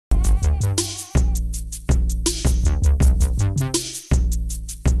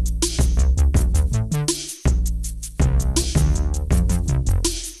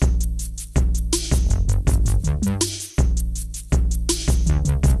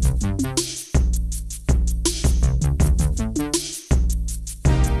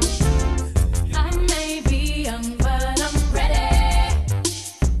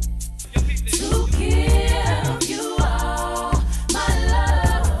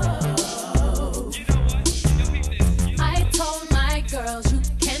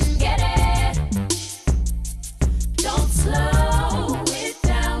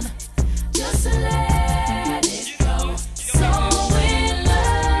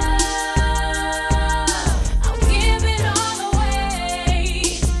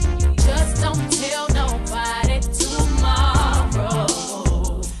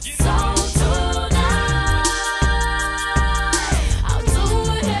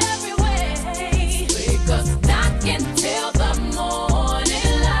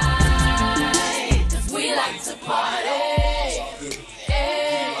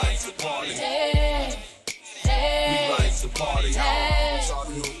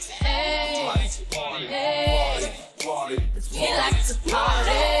to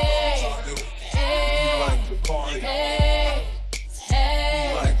party. Hey, we like to party. Hey, hey,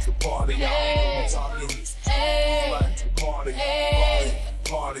 we like to party. Hey, hey, we like to party. Hey,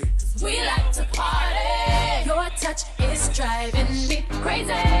 party. We like to party. Your touch is driving me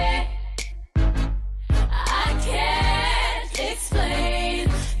crazy. I can't explain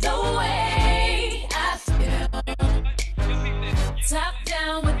the way I feel. Top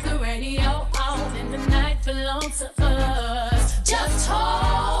down with the radio on, and the night belongs to us. Just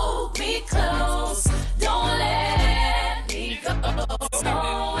hold me close, don't let me go.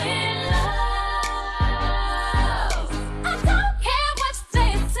 So in love, I don't care what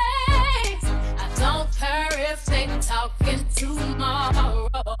they say. I don't care if they talking tomorrow.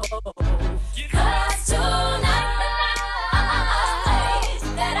 'Cause tonight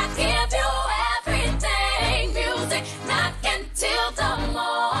that I give you everything, music knocking till the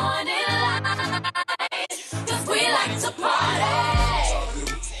morning light. 'Cause we like to party.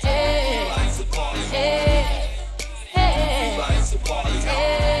 Hey, hey, hey, we like to party.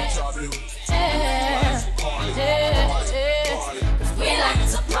 Hey, hey, hey, 'cause we like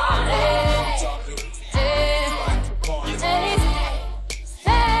to party. Hey, hey,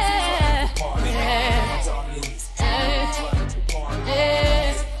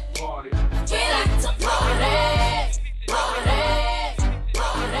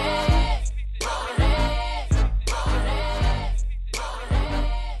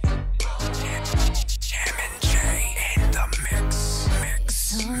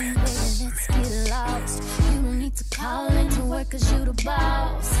 cause you the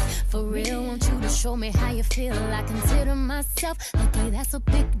boss. For real, want you to show me how you feel. I consider myself lucky, that's a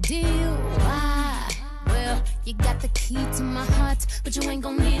big deal. Why? Well, you got the key to my heart, but you ain't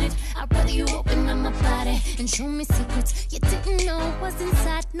gon' need it. I'd rather you open up my body and show me secrets you didn't know was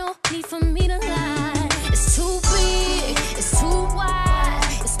inside. No need for me to lie. It's too big, it's too wide,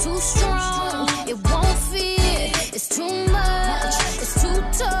 it's too strong, it won't fit. It's too much, it's too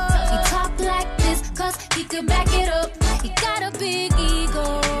tough. He talk like this cause he could back it up. He got a big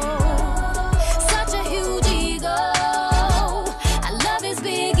ego, such a huge ego. I love his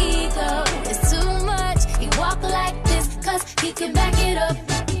big ego. It's too much. He walk like this cause he can back it up.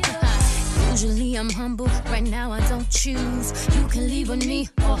 Usually I'm humble, right now I don't choose. You can leave with me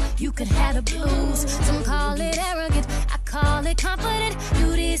or you could have the blues. Some call it arrogant, I call it confident.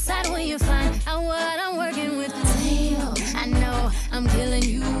 You decide when you find out what I'm working with. Damn, I know I'm killing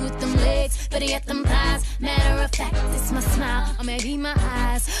you with them legs, but yet them thighs. Matter of fact, it's my smile or maybe my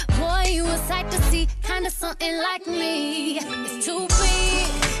eyes. Boy, you a sight to see, kinda something like me. It's too big,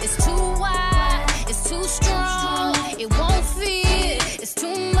 it's too wide, it's too strong, it won't fit. It's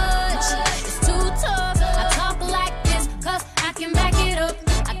too much, it's too tough. I talk like this cause I can back it up.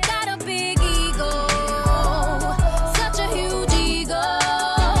 I got a big ego, such a huge ego,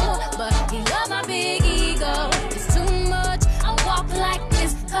 but he love my big ego. It's too much. I walk like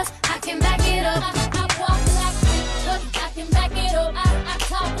this cause I can back it up. I walk like this cause I can back it up. I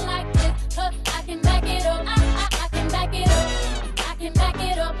talk like this cause I can back it up. I can back it up. I can back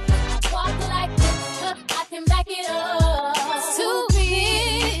it up. I walk like this cause I can back it up. It's too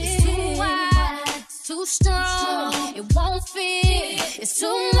big, it's too wide, it's too strong, it won't fit. It's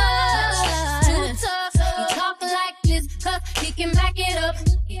too much, too tough. He talk like this cause he can back it up.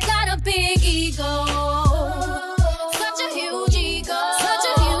 He got a big ego, such a huge ego, such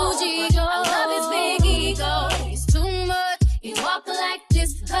a huge ego. I love his big ego. It's too much. He walk like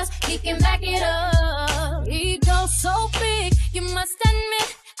this cause he can back it up. Ego so big, you must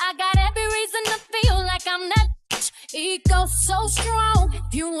admit I got every reason to feel like I'm not. Ego so strong,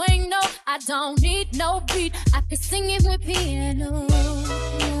 if you ain't know, I don't need no beat. I can sing it with piano.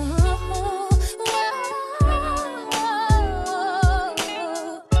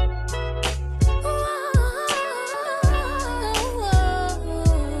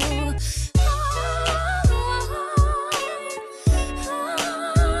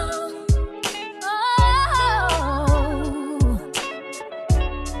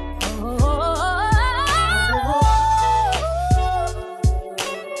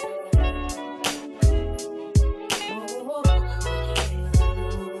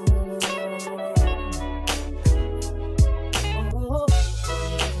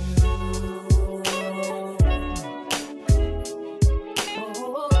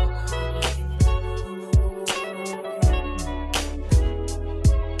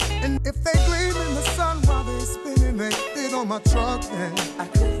 My truck, and I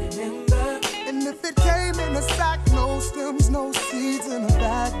could remember. And if it came in a sack, no stems, no seeds in a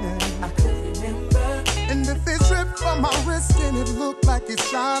bag, then I could remember. And if it dripped from my wrist and it looked like it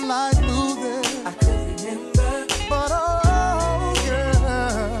shine like blue, then I could remember. But oh,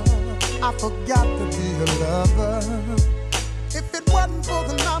 forgot to be a lover. If it wasn't for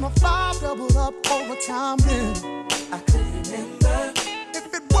the 9 to 5 doubled up overtime, then I could remember.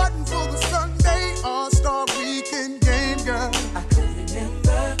 If it wasn't for the Sunday All-Star Weekend game, girl, I could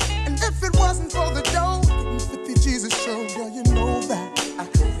remember. And if it wasn't for the dough, getting 50 Jesus show, girl, you know that I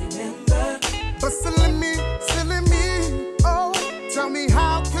could remember. But silly me, oh, tell me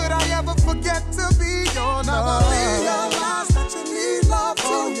how could I ever forget to be your lover? Never realize that you need love too.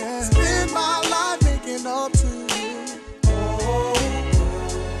 Oh, yeah. Spend my life making up to you.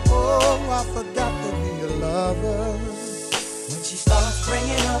 Oh, I forgot to be a lover. When she starts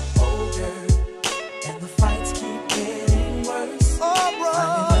bringing up older and the fights keep getting worse. Oh, bro.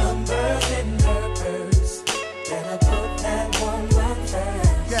 Finding numbers in her purse. Better put that woman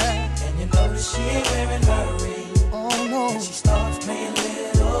first. Yeah. And you know that she ain't wearing her ring. Oh, no. And she starts playing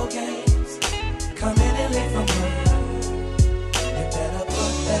little games, coming in late from her. You better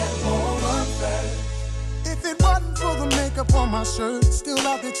put that woman first. If it wasn't for the makeup on my shirt, still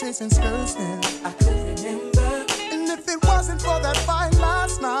out there chasing skirts, then I could remember. And if it wasn't for that fight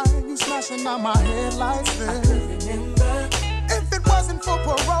last night, you smashing out my headlights, then I could remember. If it wasn't for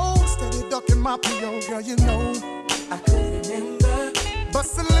parole, steady ducking my PO, girl, you know I could remember. But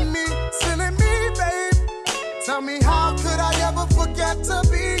silly me, babe, tell me how could I ever forget to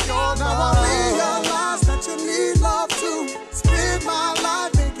be your lover? Now I realize that you need love too. Spend my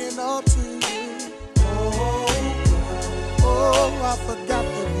life making up to you. Oh, I forgot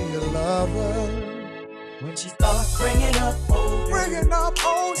to be a lover. When she starts bringing up old Bringing up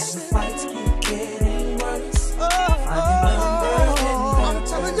old and the shit. fights keep getting worse. I'm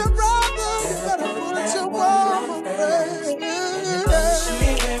telling you, brother, you better put your woman first. She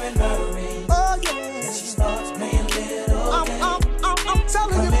ain't wearing her ring. Oh, yeah. And she starts playing little games. I'm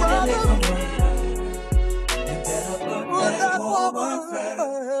telling you, brother, You better put that woman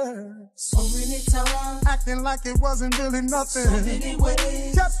first. So many times, acting like it wasn't really nothing. so many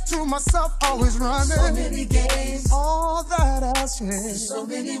ways, Kept to myself, always running. so many games, All that else, yeah. so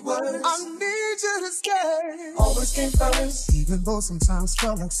many words. I need you to stay. Always came first, Even though sometimes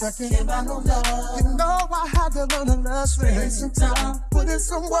felt like second. can't buy no love. You know I had to learn a lesson. Spend some time, Put in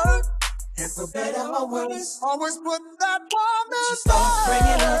some work. and for better or worse, Always put that woman she starts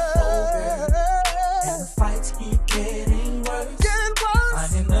bringing up older, and first. the fights keep getting worse. Getting worse.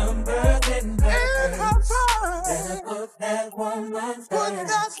 Finding numbers in In her her purse. purse. Better put that woman Put first.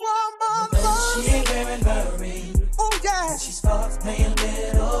 that woman But first. she ain't wearing her ring. Oh yeah. She starts playing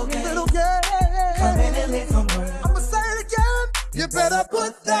little games, Little girl. coming in late from work. I'ma say it again. You better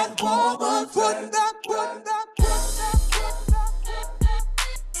put that woman, put that.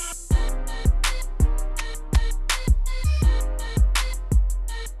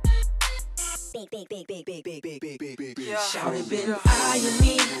 Big. Shawty been eyeing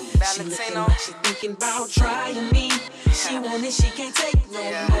me. She looking like she thinking about trying me. She want it, she can't take no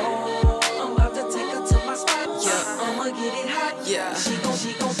more. I'm about to take her to my spot. I'ma get it hot. She gon'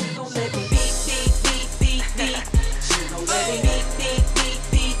 let me beat. She gon' let me beat.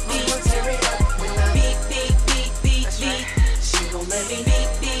 I'ma tear it up with that beat. She gon' let me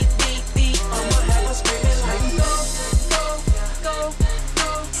beat. I'ma have her screaming like go.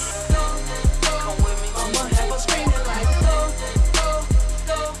 I'ma have her screaming like go.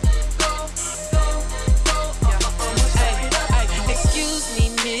 Excuse me,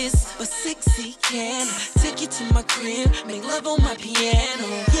 miss, but sexy can I take you to my crib, make love on my piano.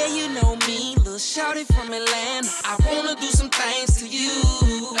 Yeah, you know me, little shawty from Atlanta. I wanna do some things to you.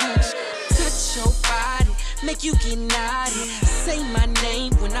 Touch your body, make you get naughty. Say my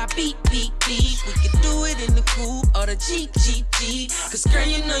name when I beat. We can do it in the coupe or the Jeep. Cause girl,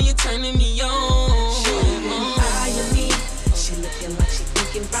 you know you're turning me on. She been eyeing me. She looking like she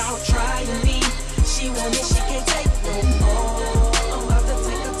thinking about trying me. She want it, she can't take no more. I'm about to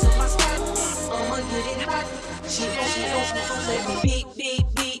take her to my spot. I'ma get it hot. She gon' let me beat. She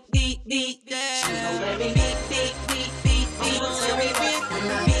gon' let me beat. I'ma tear it up with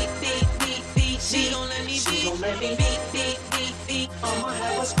my beat. She gon' let me beat. I'ma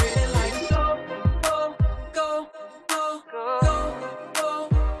have her screaming like go.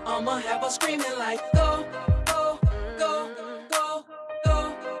 I'ma have her screaming like go.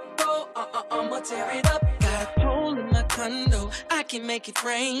 I'ma tear it up. Got a pole in my condo, I can make it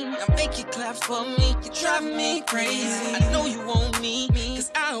rain. I make you clap for me, you drive me crazy. I know you want me,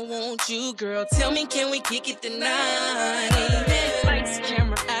 cause I want you, girl. Tell me, can we kick it tonight? Lights,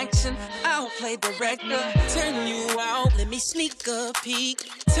 camera, action, I'll play director. Turn you out, let me sneak a peek.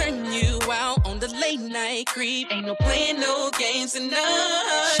 Turn you out on the late night creep. Ain't no playing no games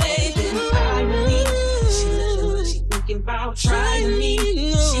tonight. She been eyeing me. She looking like she thinking about trying me.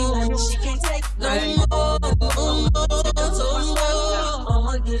 She want it, she can't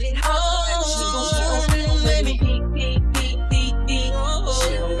I'ma get it hard. She gon' let me beat.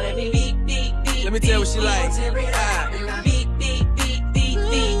 She gon' let me beat. Let me tell you what she like.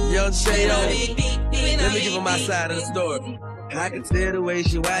 Young Serato. Let me give her my side of the story. I can tell the way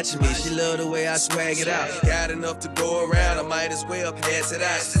she watching me. She love the way I swag it out. Got enough to go around, I might as well pass it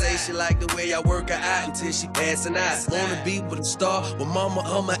out. She say she like the way I work her out until she passing out. Wanna be with a star, well mama,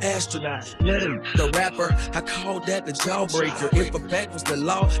 I'm an astronaut. The rapper, I call that the jawbreaker. If a back was the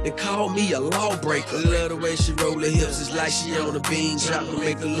law, then call me a lawbreaker. Love the way she roll her hips, it's like she on a bean. Drop to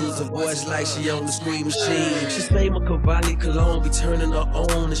make her lose her voice like she on the scream machine. She say my Cavalli cologne be turning her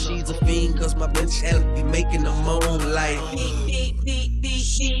on, and she's a fiend cause my mentality be making her moan like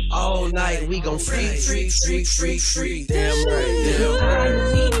all night we gon' free. Damn right,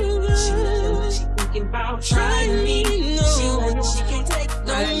 She thinking about trying me. She wanna, she can't take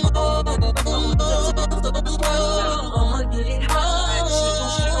no more. I'ma get it hard.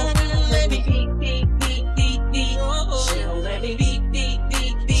 She gon' let me beat. She gon' let me beat.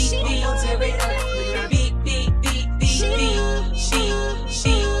 She gon' tear it up.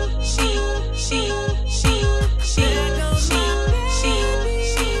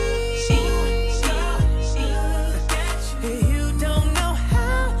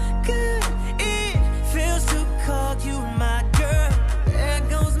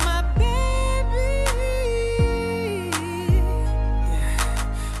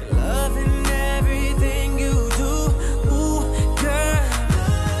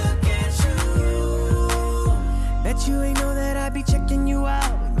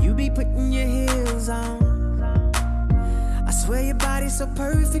 So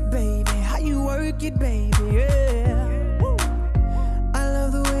perfect, baby, how you work it, baby, yeah. Woo. I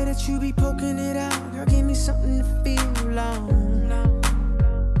love the way that you be poking it out. Girl, give me something to feel on.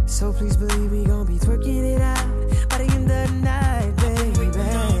 So please believe we gon' be twerking it out by the end of the night, baby.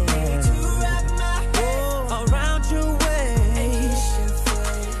 Oh, around your waist,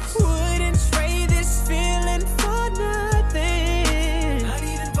 wouldn't trade this feeling for nothing, not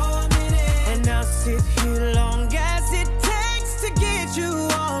even for a minute. And I'll sit here long as it you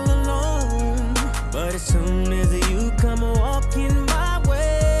all alone, but as soon as you come walking my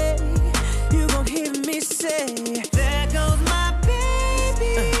way, you gon' hear me say, there goes my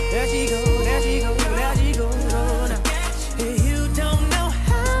baby. There she go, there she go, there she go. You don't know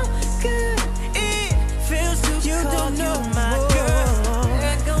how good it feels to call you my girl.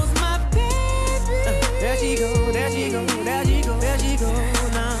 There goes my baby. There she go, there she go, there she go, there she go.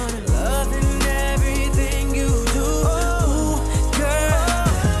 Now loving everything you do.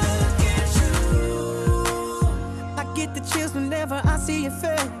 Chills whenever I see your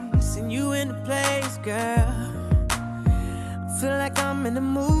face and you in the place, girl. I feel like I'm in a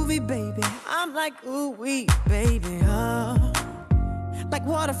movie, baby. I'm like, ooh wee, baby, oh. Like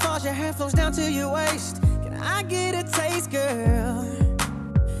waterfalls, your hair flows down to your waist. Can I get a taste, girl?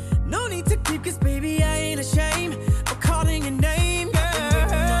 No need to keep, cause baby, I ain't ashamed of calling your name, girl.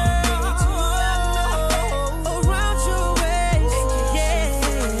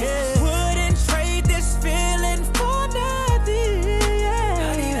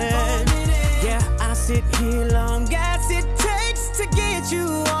 Here long as it takes to get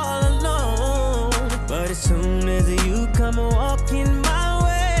you all alone, but as soon as you come walking my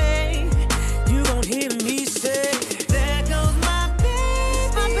way, you gon' hear me say, there goes my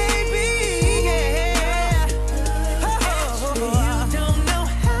baby, yeah. Oh, you don't know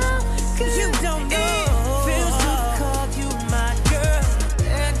how, cause you don't know it feels to call you my girl.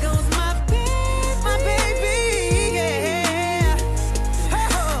 There goes my baby, yeah.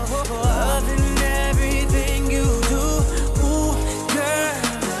 Oh, loving everything you do, ooh, girl.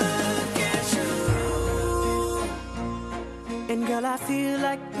 Look at you. And girl, I feel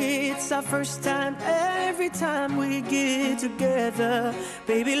like it's our first time every time we get together.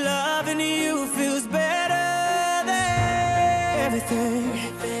 Baby, loving you feels better than everything,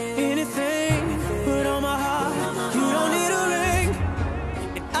 anything. Put on my heart, you don't need a ring.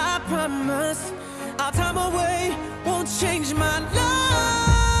 And I promise our time away won't change my love.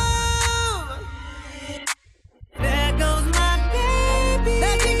 There goes my baby.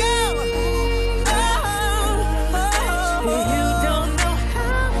 There she go. You don't know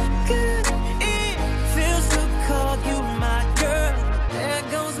how good it feels to call you my girl. There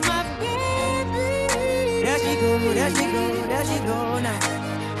goes my baby. There she go, there she go, there she go now.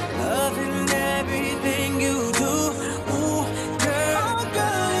 Loving everything you do, ooh, girl. Oh,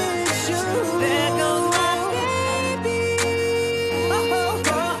 girl, it's you. There goes my baby. Oh, oh,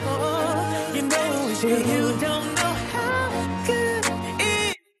 oh. You know it's you. You don't know how good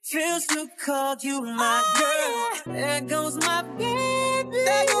it feels used to call you my girl. There goes my baby.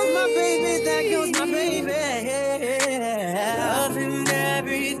 There goes my baby. There goes my baby. Loving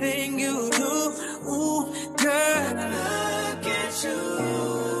everything you do. Ooh, girl, look at you.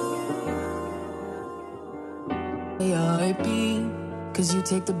 R&B, cause you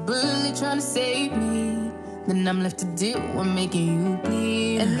take the bullet trying to save me. Then I'm left to deal with making you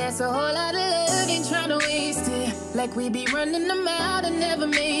bleed. And that's a whole lot of love, ain't trying to waste it. Like we be running them out and never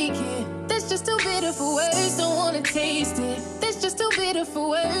make it. That's just too bitter for words, don't wanna taste it. That's just too bitter for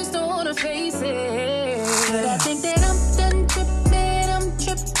words, don't wanna face it. But I think that I'm done tripping, I'm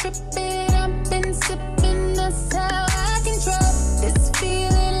tripping. I've been sipping, that's how I control this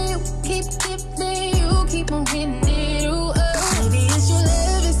feeling. You keep giving, you keep on hitting it. Ooh, oh. Maybe it's your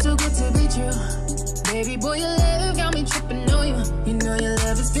love, it's too good to be true. Baby boy, your love got me tripping on you. You know your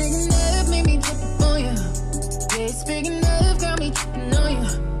love is big enough, made me trip on you. Yeah, it's big enough, got me tripping on you.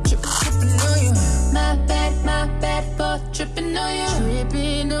 Tripping on you. My bad for tripping on you.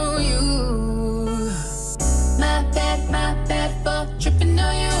 Tripping on you. My bad for tripping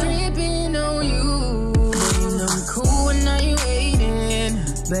on you. Tripping on you. Boy, you know I'm cool when now you waiting,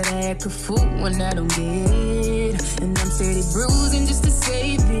 but I act a fool when I don't get it. And I'm steady bruising just to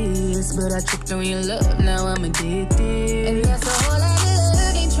save this, but I tripped on your love, now I'm addicted. And that's a whole lot of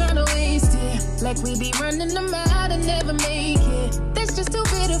love, ain't tryna waste it. Like we be running them out and never make it. That's just too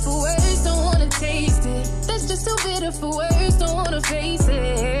bitter for words, don't wanna taste it. That's just too bitter for words, don't wanna face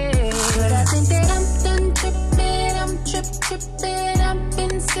it. But I think that I'm done tripping, I'm tripping. I've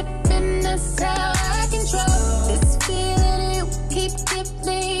been sipping, that's how I control this feeling. You keep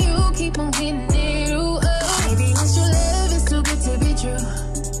giving, you keep on hitting it. Ooh, oh. Maybe it's your love, it's too good to be true.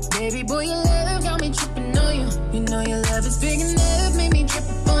 Baby boy, your love got me tripping on you. You know your love is big enough, made me trip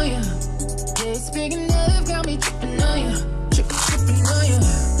on you. Yeah, it's big enough, got me tripping on you. Tripping on you.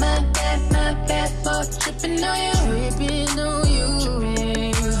 My bad for tripping on you. Tripping on you.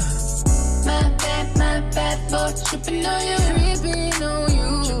 My bad for tripping on you. Tripping on you.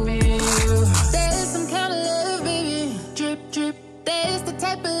 That is some kind of love, baby. Drip. That is the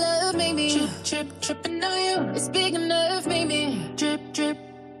type of love, maybe. Tripping on you. It's big enough, maybe. Drip.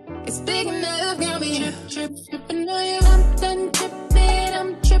 It's big enough, got me. Tripping on you. I'm done tripping,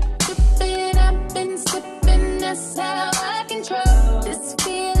 I'm tripping. I've been sipping, that's how I control this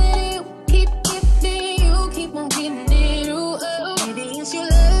feeling. You keep giving, you keep on getting it. Ooh, oh. Maybe it's your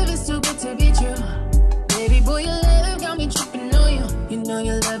love, it's too good to be true. Baby boy, your love got me tripping on you. You know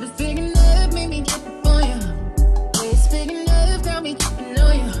your love is big enough, made me trip on you. Yeah, it's big enough, got me tripping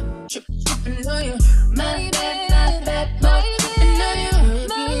on you. Tripping on you. My bad for tripping on you.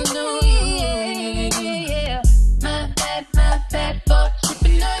 Tripping on you. Yeah. My bad for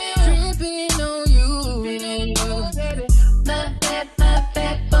tripping on you. Tripping on you. Baby. My bad for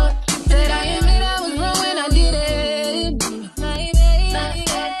tripping on you. Said I admit I was wrong when I did it. My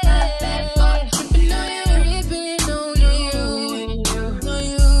bad for tripping on you. Tripping on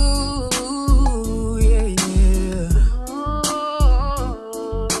you. Yeah.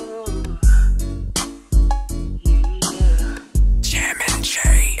 Jammin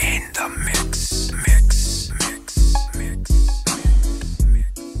Jay in the mix.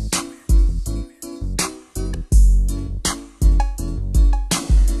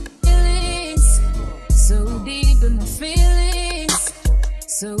 Feelings, so deep in my feelings,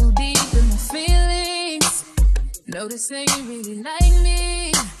 so deep in my feelings. Notice that you really like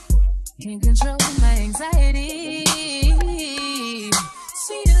me, can't control my anxiety.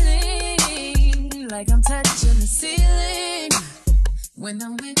 Feeling like I'm touching the ceiling. When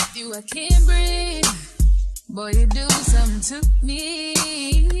I'm with you, I can't breathe. Boy, you do something to me.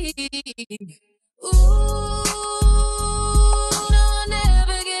 Ooh, no, I'll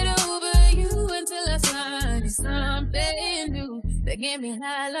never get over you until I find something new that get me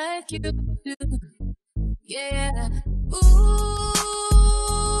high like you do. Yeah. Ooh,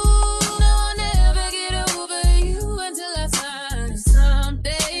 no, I'll never get over you until I find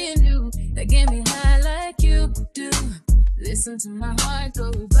something new that get me high like you do. Listen to my heart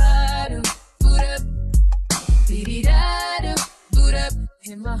go ba-do, boot up, dee-dee-da-do, boot up.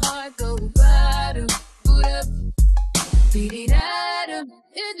 Hear my heart go ba-do, boot up, dee-dee-da-do.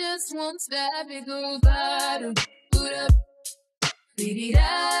 It just won't stop, it go ba-do, boot up,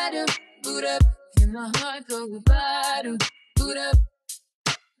 dee-dee-da-do, boot up. Hear my heart go ba-do, boot up,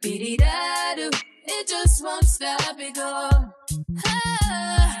 dee-dee-da-do. It just won't stop, it go.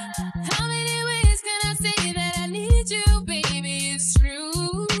 Ah, how many ways can I say that I need you, baby? It's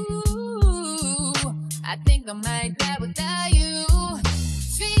true. I think I might die without you.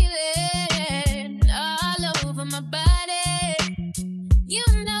 Feeling all over my body. You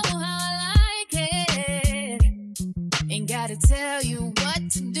know how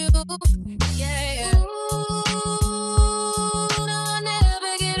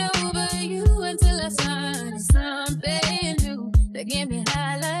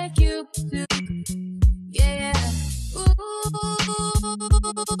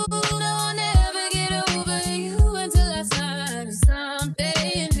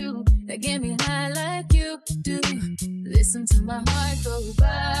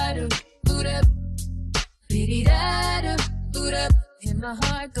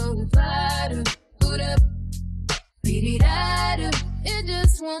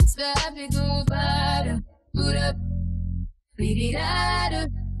don't stop, it go bada, boot up, beat it out,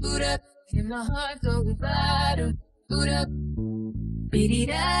 boot up, and my heart go bada, boot up, beat it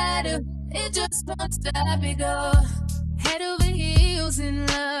out, it just won't stop, it go head over heels in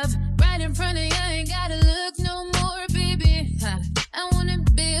love, right in front of you, ain't gotta look no more, baby. I wanna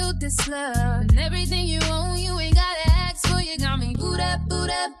build this love, and everything you own, you ain't gotta ask for. You got me boot up, boot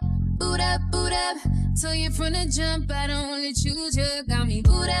up, boot up, boot up. So you're from the jump, I don't wanna choose you. Got me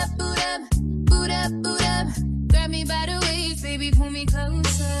boot up, boot up, boot up, boot up. Grab me by the waist, baby, pull me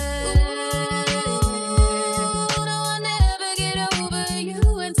closer. Ooh, no, I'll never get over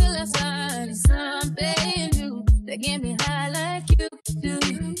you until I find something new that get me high like you do.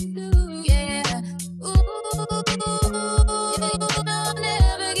 Yeah. Ooh, no, I'll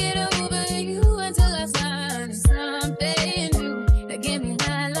never get over you until I find something new that get me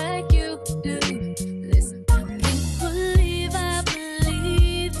high like you do. Listen, I can't believe I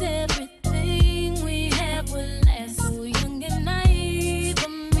believed everything we had would last. So young and naive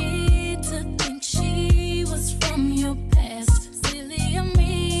of me to think she was from your past. Silly of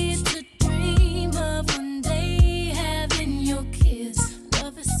me to dream of one day having your kiss.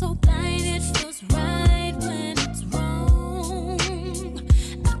 Love is so blind, it feels right when it's wrong.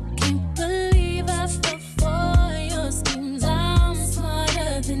 I can't believe I fell for your schemes. I'm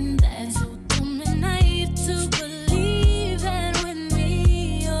smarter than that. So dumb and naive to believe that with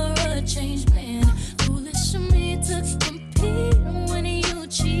me you're a changed man. Foolish of me to compete when you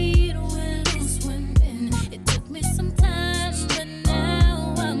cheat with loose women. It took me some time, but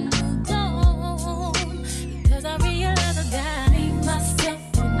now I'm moved on. Because I realize I got me, myself,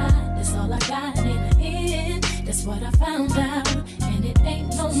 and I. That's all I got in the end. That's what I found out. And it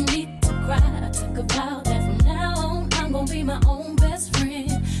ain't no need to cry. I took a vow that from now on I'm gonna be my own best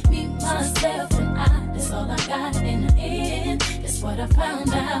friend. Me, myself, and I. That's all I got in the end. That's what I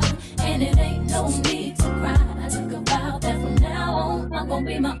found out. And it ain't no need to cry. I took a vow that from now on I'm gonna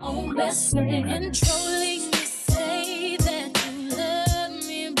be my own best friend. Controlling, you say that you love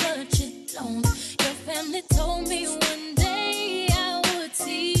me, but you don't. Your family told me one day I would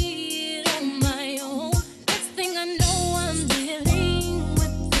see it on my own. Next thing I know, I'm dealing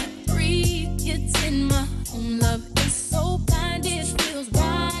with the 3 kids in my home. Love is so blind, it feels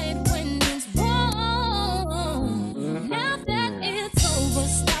right when it's wrong. Now that it's over,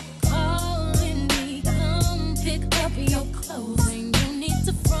 stop calling me. Come pick up your clothes, and you need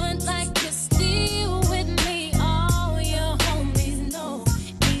to front like you're still with me. All your homies know,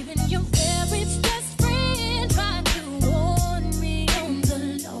 even your very best friend tried to warn me on the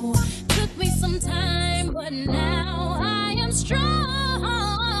low. Took me some time, but now I am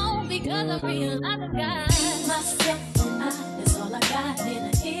strong because I realize I got myself and I. That's all I got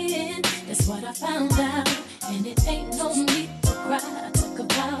in the end. That's what I found out, and it ain't no need to cry. I took a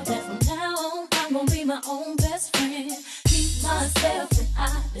vow that from now on I'm gonna be my own best friend. Me, myself, and I.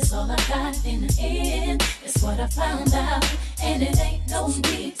 That's all I got in the end. That's what I found out, and it ain't no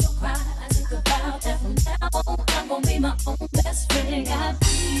need to cry. I took a vow that from now on I'm gonna be my own best friend. Got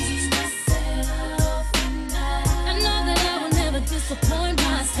me, myself, and I know that I will never disappoint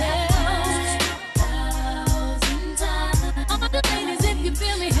myself. 1,000 times. All the ladies, if you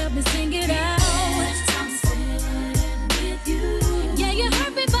feel me, help me sing it out. I'm standing with you. Yeah, you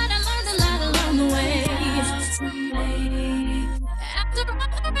hurt me, but I learned a lot along the way. After all,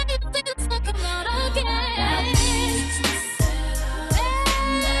 things will come out again. Hey,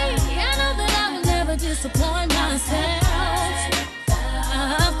 I know that I will never disappoint myself.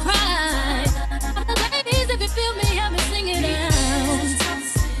 I've cried. All the ladies, if you feel me, help me sing it out.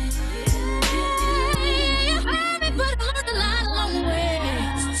 You hurt me, but I learned a lot along the way.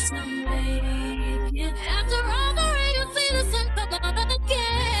 After all, the rain, you see the sun come out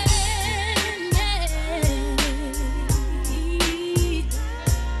again.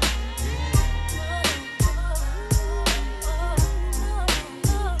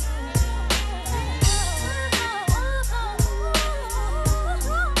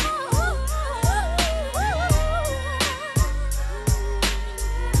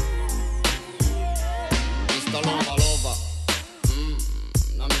 Mr. Lover, lover.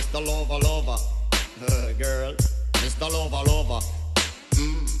 Now Mr. Lover, lover. Girl. Mr. Lover, lover.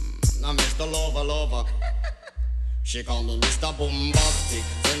 Now Mr. Lover, lover. She call me Mr. Bombastic,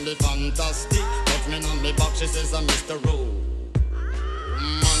 send me fantastic. Touch me on me back, she says I'm Mr. Romantic.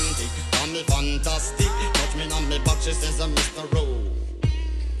 Call me fantastic, touch me on me back, she says I'm Mr.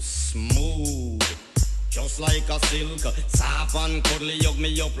 Smooth. just like a silk. Soft and cuddly, hug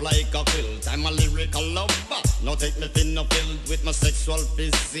me up like a quilt. I'm a lyrical lover, now take me thin or filled with my sexual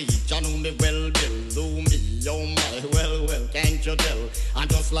physique. You know me well, Bill, do me, oh my, well, can't you tell? I'm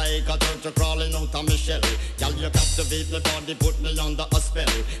just like a turtle crawling out of my shell. Girl, you captivate my body, put me under a spell.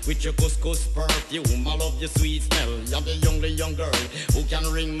 With your couscous perfume, I love your sweet smell. You're the only young girl who can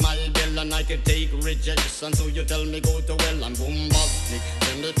ring my bell, and I can take rejection. So you tell me go to well, I'm bombastic,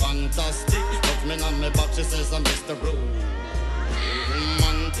 tell me fantastic. Touch me on my back, she says I'm Mr. Romantic,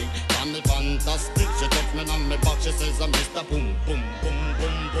 tell me fantastic. She touch me on my back, she says I'm Mr. Boom, boom, boom,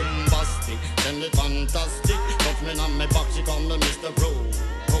 boom, bombastic. Tell me fantastic, touch me on my back, she call me Mr.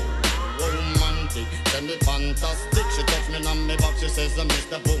 Romantic, tell me fantastic. She touch me on my back, she says I'm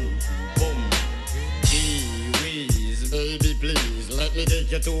Mr. Boom, boom. Baby, please, let me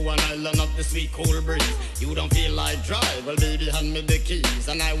take you to an island of the sweet cool breeze. You don't feel like drive, well baby, hand me the keys,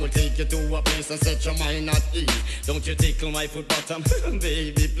 and I will take you to a place and set your mind at ease. Don't you tickle my foot bottom,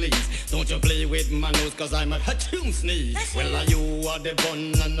 baby, please. Don't you play with my nose, cause I'm a hatchoon sneeze. Well, you are the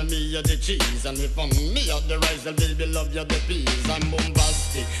bun and me are the cheese, and if I'm me are the rice, well baby, love you the peas. I'm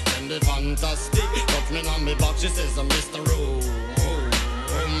bombastic, and the fantastic. Touch me on me back, she says I'm Mr.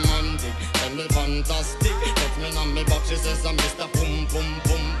 Romantic, and the fantastic. Touch me on me back, she says I'm Mr. Boom, boom,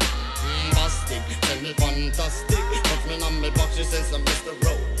 boom. Bombastic, and the fantastic. Touch me on me back, she says I'm Mr.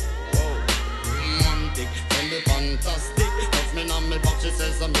 Romantic, and the fantastic. Touch me on me back, she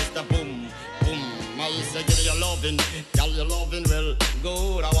says I'm Mr. Boom, boom. I say give me your lovin', girl, your lovin' well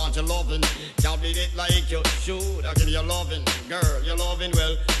good. I want your lovin', girl, beat it like you should. I give you your lovin', girl, your lovin'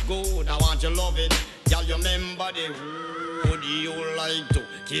 well good. I want your lovin', girl, your body. Would you like to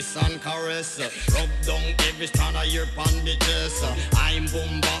kiss and caress? Rub down every strand of your bandages. I'm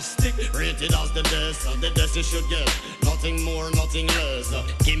bombastic, rated as the best you should get. Nothing more, nothing less.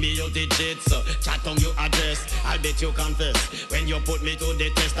 Give me your digits, chat on your address. I'll bet you confess when you put me to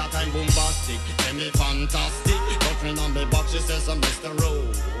the test that I'm bombastic. Tell me fantastic, touch me on the box, she says I'm Mr.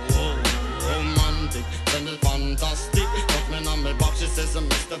 Romantic. Tell me fantastic, touch me on the box, she says I'm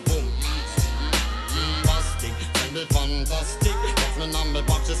Mr. Bombastic. Tell me fantastic, touch me on the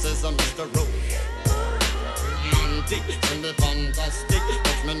box, she says I'm Mr. Romantic. Tell me fantastic,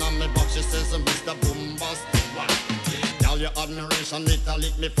 touch me on the box, she says I'm Mr. Bombastic. Girl, your admiration, it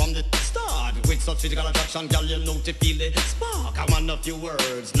lick me from the start. With such physical attraction, girl, you know to feel the spark. I want a few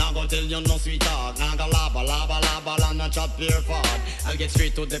words, now go tell you no sweet talk. Now go laba, and not chat pure fart. I'll get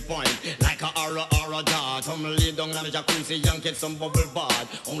straight to the point, like a aura dart. Come lay down on the jacuzzi and get some bubble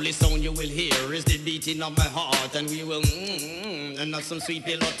bath. Only sound you will hear is the beating of my heart. And we will, and have some sweet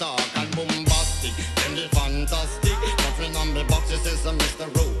pillow talk. And bombastic, and the fantastic. Nothing on the box, it says I'm Mr.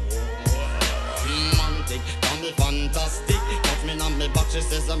 Romantic, and the fantastic. Touch me on the box, she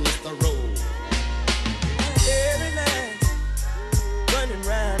says I'm Mr. Every night, running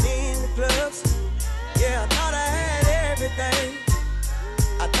round in the clubs. Yeah, I thought I had everything.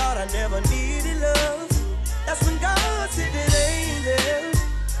 I thought I never needed love. That's when God sent an angel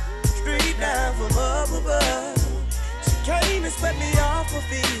straight down from up above. She came and swept me off my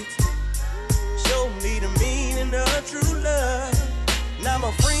feet, showed me the meaning of true love. Now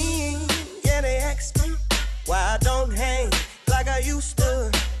my friends, yeah, they ask me why I don't hang like I used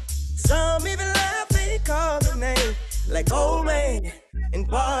to. Some even laugh and call the name like old man and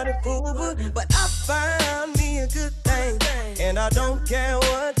party pooper. But I found me a good thing, and I don't care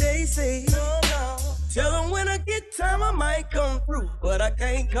what they say. Tell them when I get time I might come through, but I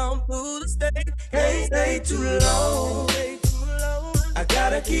can't come through the state. Can't stay too long. I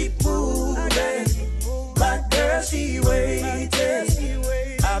gotta keep moving. My girl, she waiting.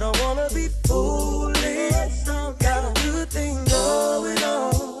 I don't wanna be foolish. Got a good thing going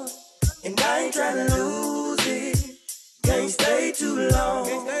on, and I ain't trying to lose it. Can't stay too long.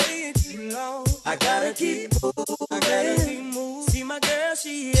 I gotta keep moving. See my girl,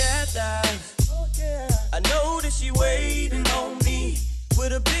 she at the. I know that she waiting on me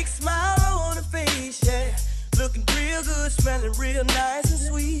with a big smile on her face, yeah. Looking real good, smelling real nice and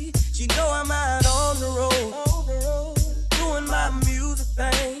sweet. She know I'm out on the road, doing my music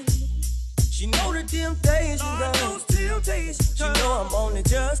thing. She know the temptation goes. She know I'm only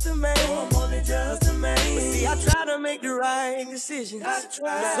just a man. But see, I try to make the right decisions.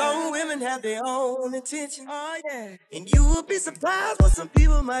 Some women have their own intentions. And you will be surprised what some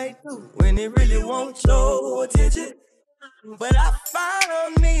people might do when they really want your attention. But I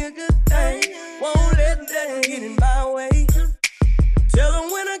found me a good thing, won't let that get in my way. Tell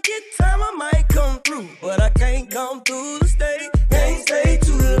them when I get time I might come through, but I can't come through the state. Can't stay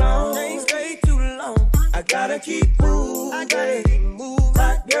too long. I gotta keep moving.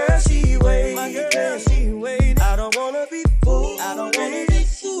 My girl, she waiting.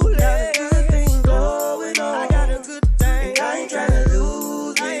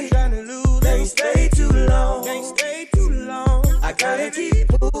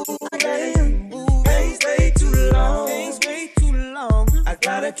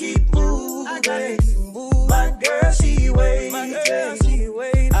 gotta keep moving. My girl, she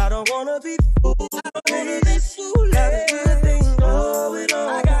waiting. I don't wanna be fooled. Got a good thing going on.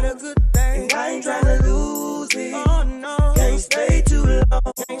 I got a good thing. I ain't tryna lose it. Oh no. Can't stay too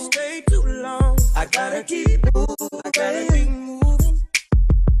long. I gotta keep moving.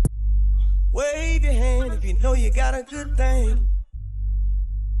 Wave your hand if you know you got a good thing.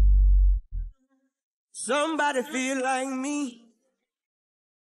 Somebody feel like me.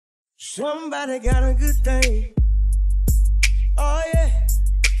 Somebody got a good thing. Oh yeah.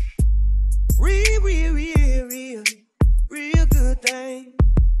 Real good thing.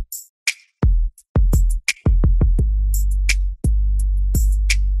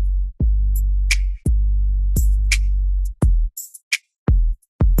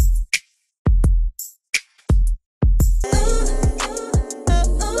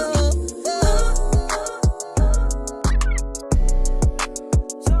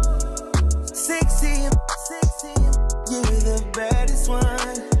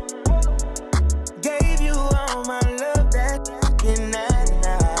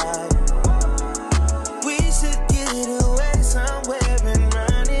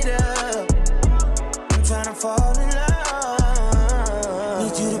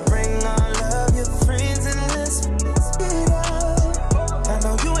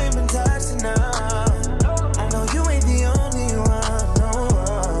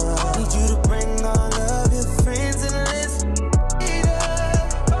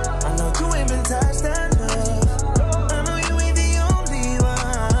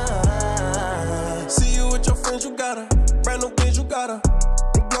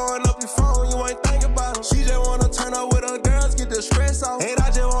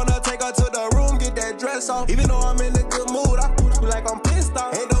 Even though I'm in a good mood, I feel like I'm pissed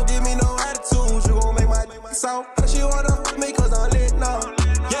off. Hey, don't give me no attitude, you gon' make my sound. Her she wanna f me cause I'm lit now.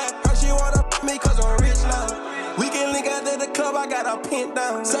 Yeah, her she wanna f me cause I'm rich now. We can link after the club, I got her pinned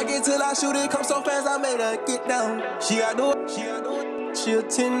down. Suck it till I shoot it, come so fast, I made her get down. She a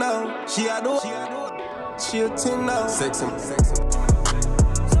 10 now. She a 10 now. Sexy.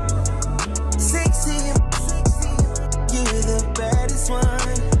 You're the baddest one.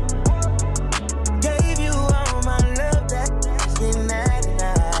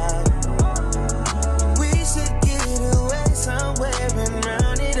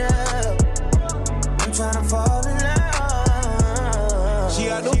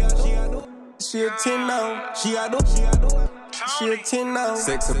 She a 10 now. She a 10 now.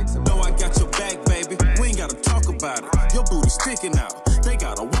 Sexy. No, I got your back, baby. We ain't gotta talk about it. Your booty sticking out. They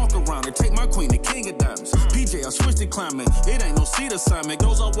gotta walk around and take my queen to King of Diamonds. PJ, I switched to climbing. It ain't no seat assignment.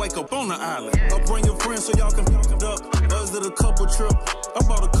 Goes off, wake up on the island. I'll bring your friends so y'all can pick it up. Us did a couple trip. I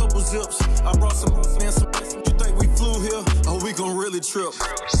bought a couple zips. I brought some and some. You think we flew here? Oh, we gon' really trip.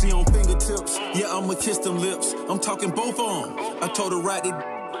 See on fingertips. Yeah, I'ma kiss them lips. I'm talking both on. I told her right it.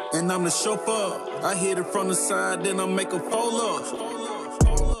 And I'm the chauffeur. I hit it from the side, then I make a fold up.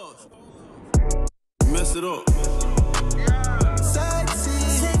 Mess it up. Sexy.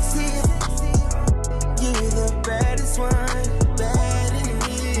 You're the baddest one.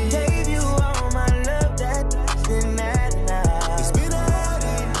 Gave you all my love that's been at night.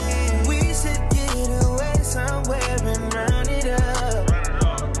 We should get away somewhere and run it up.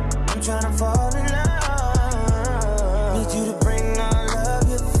 I'm tryna fall in love. Need you to bring all love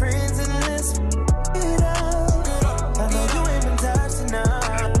your friends and let's get up. I know you ain't been touched enough.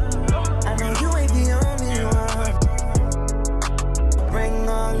 I know you ain't the only one. Bring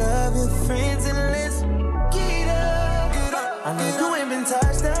all of your friends and let's get up. I know you ain't been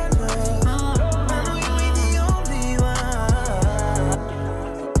touched enough. I know you ain't the only one.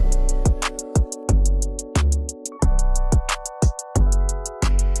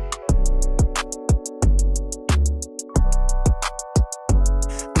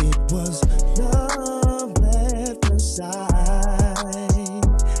 It was love at first sight.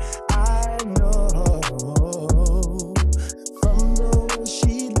 I know from the way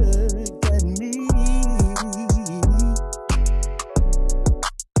she looked at me.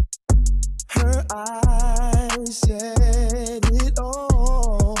 Her eyes said it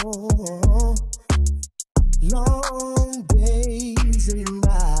all. Long days and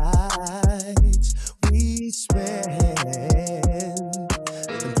nights we spent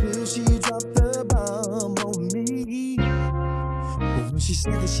until she dropped the bomb on me. But when she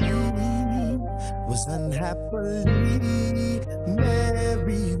said that she was unhappily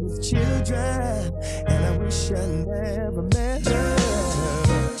married with children, and I wish I never met her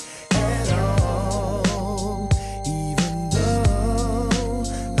at all. Even though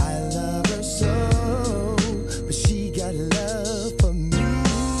I love her so, but she got love for me.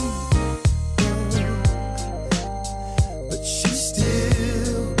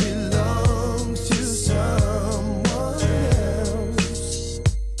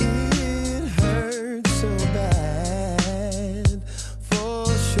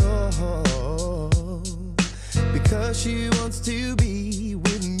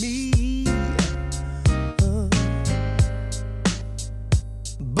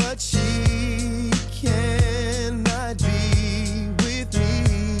 but she cannot be with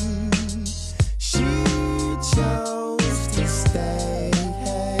me. She chose to stay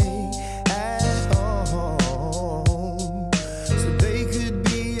at home so they could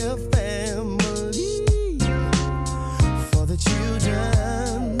be a family for the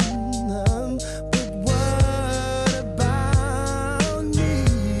children. But what about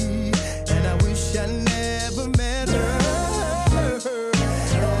me? And I wish I never met her.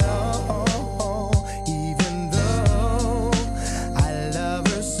 Even though I love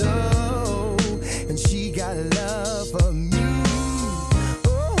her so, and she got love for me.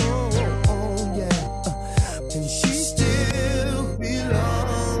 Oh yeah, and she still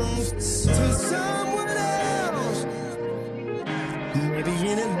belongs to someone else. Maybe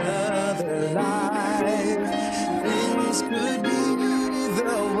in another life, things could be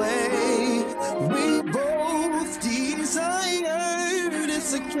the way we both desired.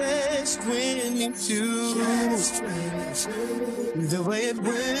 It's a catch-22. The way it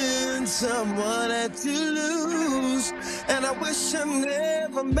went, someone had to lose, and I wish I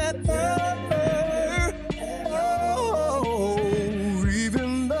never met her. Oh,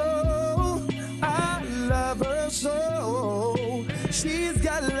 even though I love her so, she's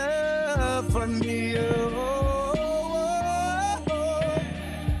got love for me.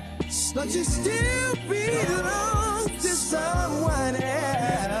 But you still belong to someone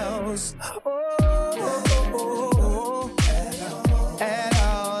else.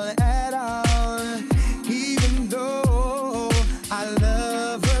 At all. Even though I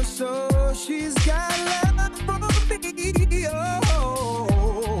love her so, she's got love for me.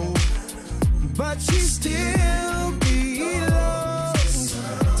 Oh, but she still belongs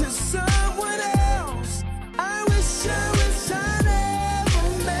to someone else. I wish I never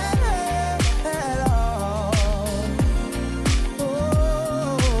met her at all.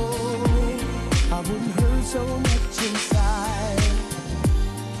 Oh, I wouldn't hurt so much inside.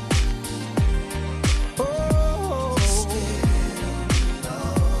 Oh,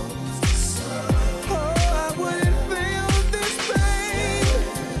 I wouldn't feel this pain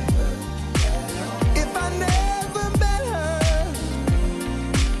if I never met her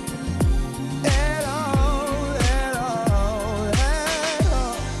at all, at all, at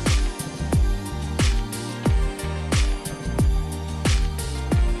all.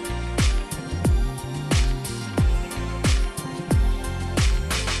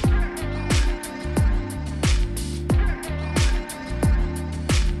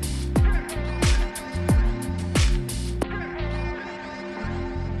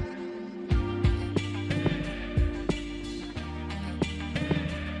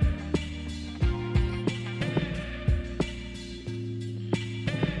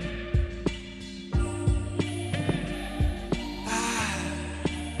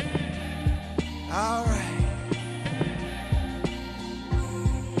 All right.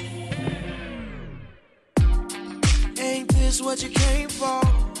 Ain't this what you came for?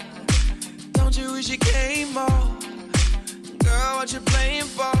 Don't you wish you came more? Girl, what you playing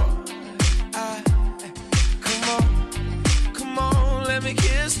for? Come on, let me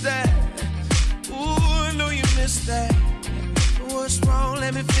kiss that. Ooh, I know you missed that. What's wrong?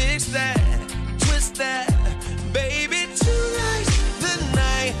 Let me fix that. Twist that. Baby, tonight's the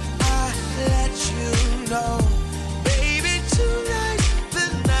night I let you know. Baby, tonight's the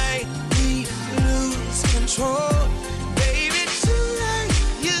night we lose control. Baby, tonight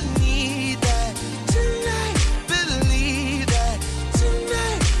you need that. Tonight, believe that.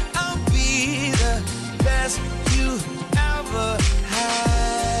 Tonight I'll be the best you ever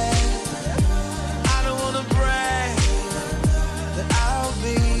had. I don't wanna brag, but I'll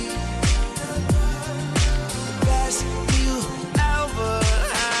be the best you ever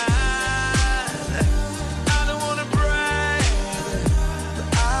had. I don't wanna brag, but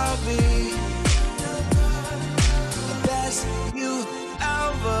I'll be the best you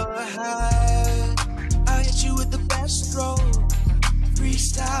ever had. I hit you with the best stroke,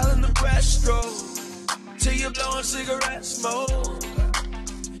 freestyle in the breaststroke, till you're blowing cigarette smoke,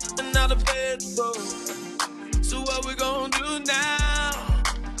 and now the bed's broke. So what we gonna do now?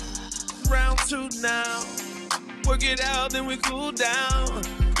 Round two now. Work it out, then we cool down,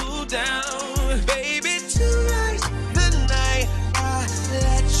 cool down. Baby, tonight's the night I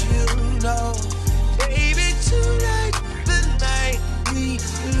let you know. Baby, tonight's the night we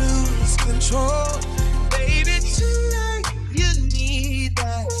lose control. Baby, tonight you need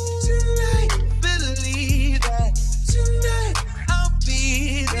that. Tonight, believe that. Tonight I'll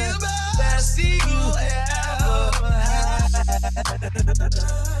be the best you ever had.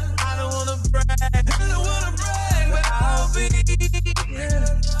 I don't wanna brag, but I'll be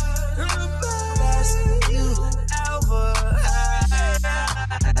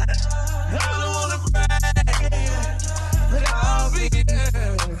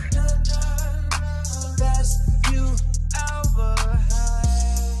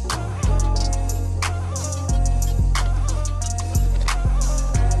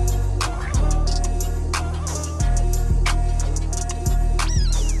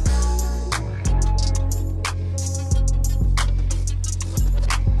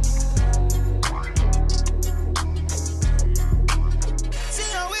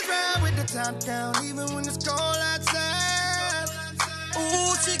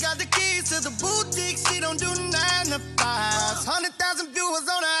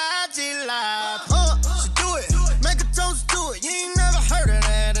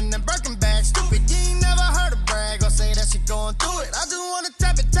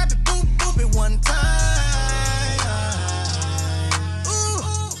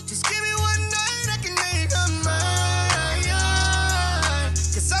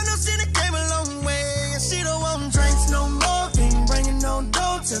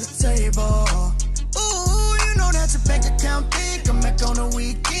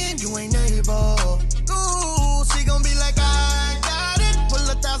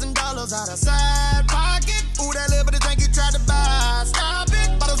out her side pocket. Ooh, that little bit of drink you tried to buy. Stop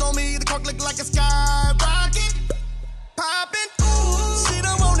it. Bottles on me, the cork look like a skyrocket. Poppin', ooh. She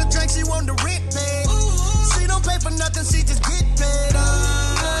don't want to drink, she want the rent paid. She don't pay for nothing, she just get paid.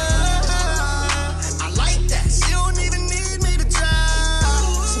 I like that. She don't even need me to try.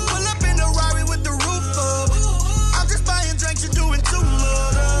 She pull up in the Rari with the roof up. I'm just buying drinks, you're doing too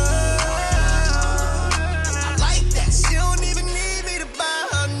much. I like that. She don't even need me to buy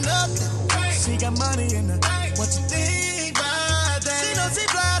her nothing. She got money in her. What you think about that? She know she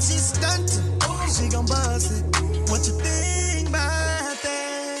fly, she stuntin'. She gon' buzz it. What you think about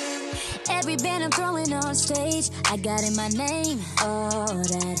that? Every band I'm throwing on stage, I got in my name, all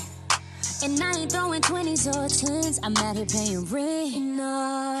that. And I ain't throwing 20s or 10s, I'm out here paying rent and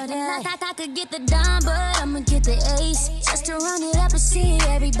all that. I could get the dime, but I'ma get the ace, just to run it up and see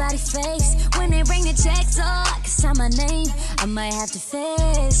everybody face. When they bring the checks, oh, I can sign my name, I might have to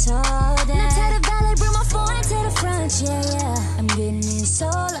face all that. Now tell the valet, bring my phone to the front, yeah. I'm getting it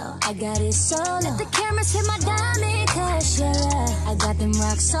solo, I got it solo. Let the cameras hit my diamond cush, yeah. I got them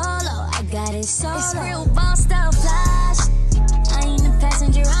rock solo, I got it solo. It's real ball style flash. I ain't a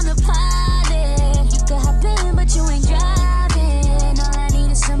passenger, I'm the pilot. You could hop in, but you ain't driving. All I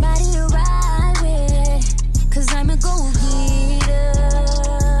need is somebody to ride with. Cause I'm a go-getter.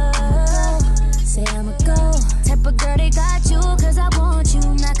 Say I'm a go. Type of girl, they got you cause I want you,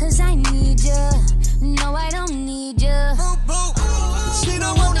 not cause I need you. No, I don't need you. She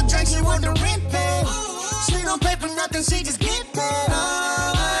don't want to drink, she want the rent paid. She don't pay for nothing, she just get paid.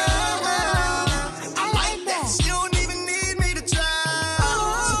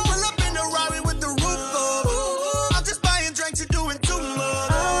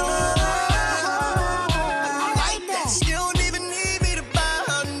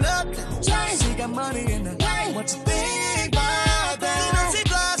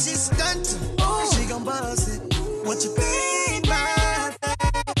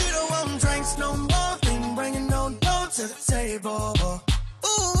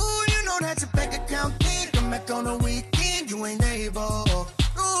 On the weekend, you ain't able.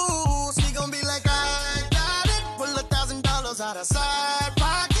 Ooh, she gon' be like, I got it. Pull $1,000 out of side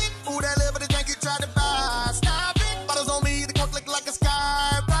pocket. Ooh, that little bit of drink you tried to buy. Stop it. Bottles on me, the cork look like a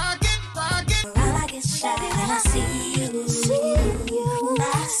skyrocket. Rocket. Well, I get shy and I see you. And I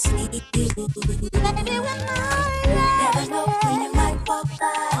see you. Baby, when I never know when you might walk by.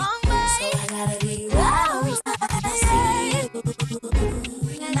 So I gotta be right on time. I see you.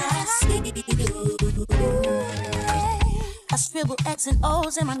 And I see you. I scribble X and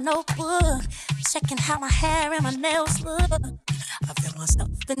O's in my notebook, checking how my hair and my nails look. I feel myself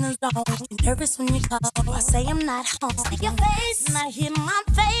in the zone, nervous when you call. I say I'm not home. See your face and I hear my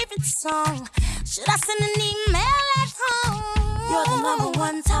favorite song. Should I send an email at home? You're the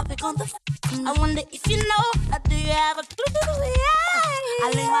 #1 topic on the phone. I wonder if you know, do you have a clue? Yeah. I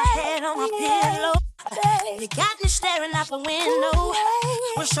lay my head on my pillow. You got me staring out the window.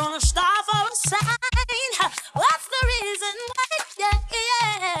 Wish on a star for a sign. What's the reason?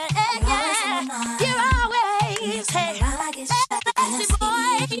 You're always sexy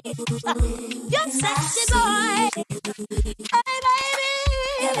boy. You're sexy boy. Hey baby,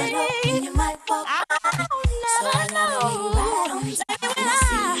 never know when you might walk. I never know.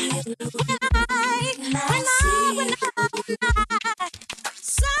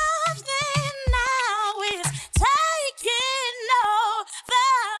 Something now is taking over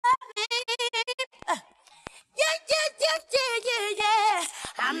me. Yeah.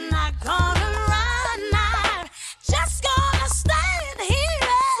 I'm not gonna run now. Just gonna stand here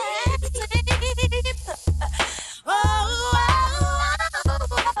and sleep. Oh,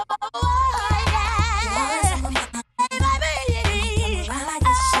 yeah. Hey, baby.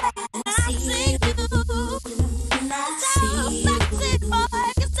 I see you. Sexy boy.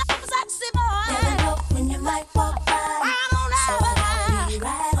 Sexy boy. Never know when you might walk by. I don't know. So I gotta be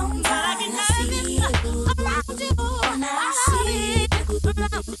right on time. I can see you. And I see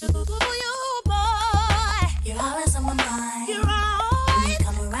you, boy. You're always on my mind. You're always. When you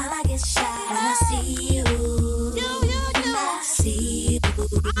come around, I get shy. And I see you. And I see you. I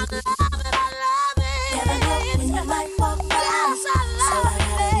love it. Never know when you might walk by. Yes, I love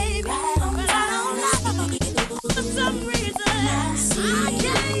it, baby. Right on time. For some reason, I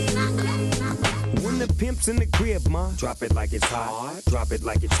can't. When the pimp's in the crib, ma, drop it like it's hot. Drop it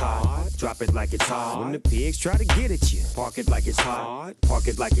like it's hot. Drop it like it's hot. When the pigs try to get at you, park it like it's hot. Park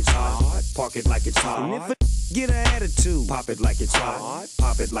it like it's hot. Park it like it's hot. And if a get an attitude, pop it like it's hot.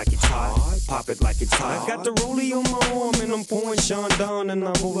 Pop it like it's hot. Pop it like it's hot. I got the rollie on my arm and I'm pouring Sean down and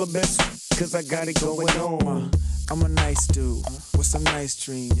I'm over best cause I got it going on. I'm a nice dude with some nice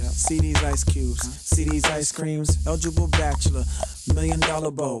dreams. See these ice cubes, see these ice creams. Eligible bachelor, $1 million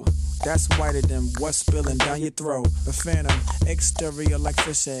bow. That's whiter than what's spilling down your throat. The phantom, exterior like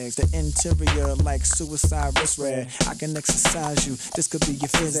fish eggs. The interior like suicide wrist red. I can exercise you, this could be your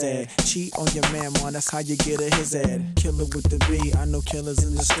phys ed. Cheat on your man, man, that's how you get a his ed. Killer with the B, I know killers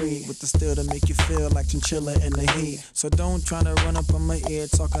in the street. With the steel to make you feel like chinchilla in the heat. So don't try to run up on my ear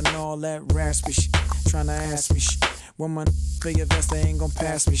talking all that raspy shit. Trying to ask me shit. When my for your vest, they ain't gon'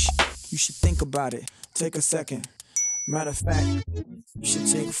 pass me shit. You should think about it, take a second. Matter of fact, you should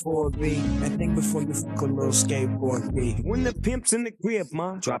take 4B and think before you fuck a little skateboard B. When the pimp's in the crib,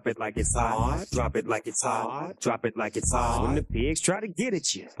 ma, drop it like it's hot. Drop it like it's hot. Drop it like it's hot. When the pigs try to get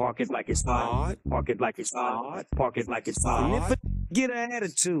at you, park it like it's hot. Park it like it's hot. Park it like it's hot. And if a get an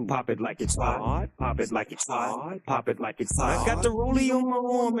attitude, pop it like it's hot. Pop it like it's hot. Pop it like it's hot. I got the rollie on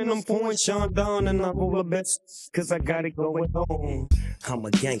my arm and I'm pouring Sean down and I'm over best cause I got it going on. I'm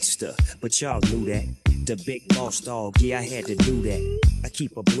a gangster, but y'all knew that. The big boss dog, yeah, I had to do that. I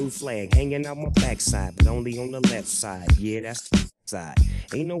keep a blue flag hanging out my backside, but only on the left side. Yeah, that's the side.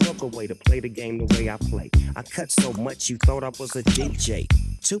 Ain't no other way to play the game the way I play. I cut so much you thought I was a DJ.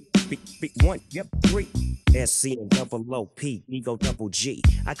 2, big 1, yep, 3. SC and double OP, ego double G.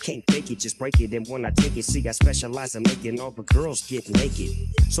 I can't fake it, just break it. And when I take it, see, I specialize in making all the girls get naked.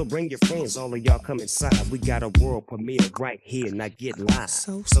 So bring your friends, all of y'all come inside. We got a world premiere right here, now get live.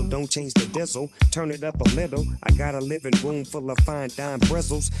 So don't change the diesel, turn it up a little. I got a living room full of fine dime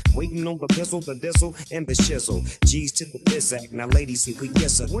bristles, waiting on the pistol, the diesel, and the shizzle. G's to the bizac, now ladies, if we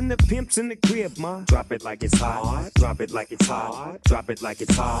kiss her. When the pimp's in the crib, ma, drop it like it's hot. Drop it like it's hot. Drop it like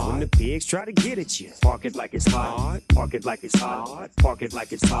it's hot. When the pigs try to get at you, park it like it's hot. Park it like it's hot. Park it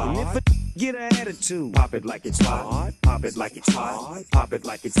like it's hot. And if a get an attitude, pop it like it's hot. Pop it like it's hot. Pop it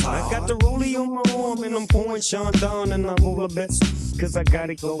like it's hot. I got the rollie on my arm and I'm pouring Sean down and I'm over best cause I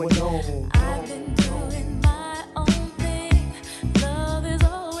got it going on. I've been doing my own thing. Love is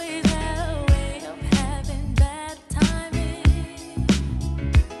always a way of having bad timing.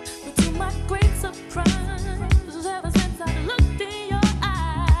 But to my great surprise, ever since I looked in your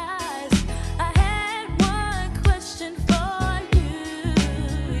eyes, I had one question for you.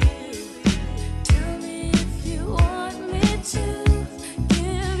 Tell me if you want me to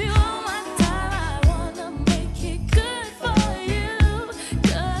give you all my time. I wanna make it good for you.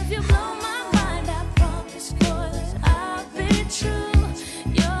 'Cause you blow my mind, I promise, 'cause I'll be true.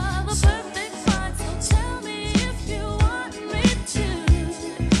 You're the perfect find, so tell me if you want me to.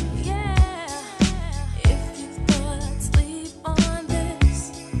 Yeah. If you thought I'd sleep on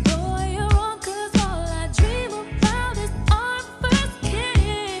this, boy, you're wrong, 'cause all I dream about is our first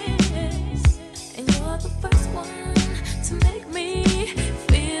kiss. And you're the first one to make me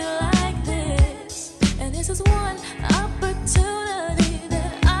feel like this. And this is one opportunity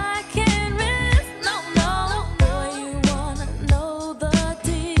that I can't miss. No, boy, you wanna know the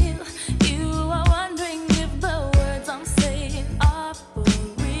deal. You are wondering if the words I'm saying are for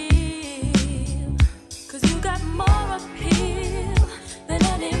real. 'Cause you got more appeal than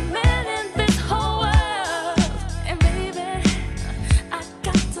any man in this whole world. And baby, I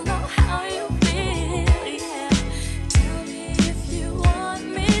got to know how you feel, yeah. Tell me if you want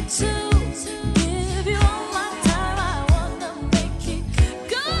me to give you all my time. I wanna make it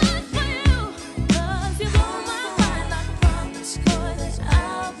good for you. 'Cause you blow my mind, I promise, 'cause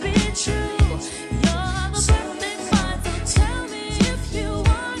I'll be true. You're the perfect find, so tell me if you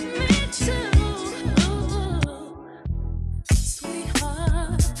want me to.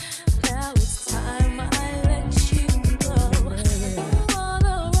 Sweetheart, now it's time I let you go. Don't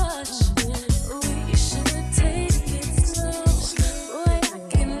wanna rush, we should take it slow. Boy, I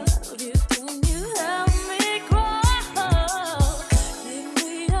can love you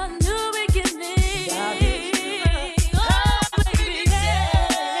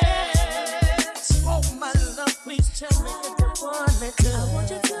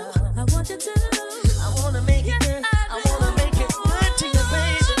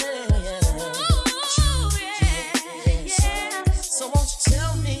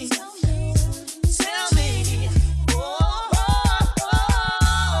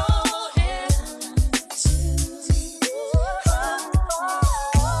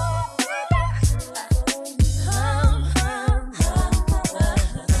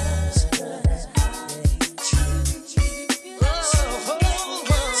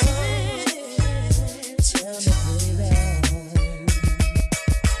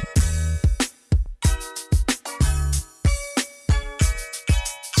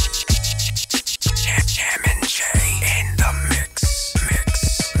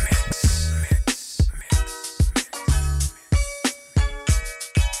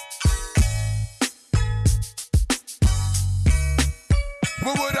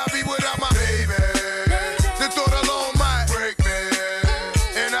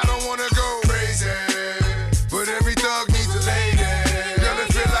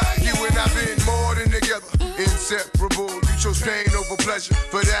chose pain over pleasure.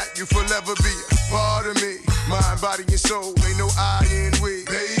 For that, you forever be a part of me. Mind, body, and soul, ain't no I in we.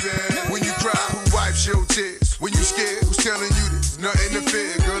 Baby, when you cry, who wipes your tears? When you scared, who's telling you there's nothing to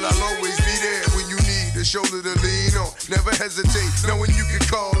fear? Girl, I'll always be there when you need a shoulder to lean on. Never hesitate, knowing you can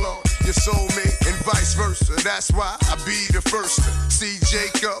call on your soulmate and vice versa. That's why I be the first to see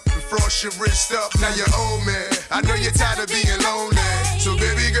Jacob and frost your wrist up. Now you're old man, I know you're tired of being lonely. So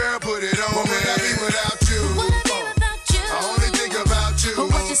baby girl, put it on. What would I be without you? I only think about you. But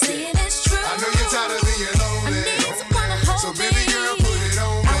what you're saying is true. I know you're tired of being lonely. I need someone to hold so baby girl, put it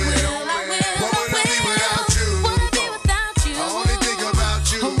on. I will. What would I be without you? Wanna be without you. I only think about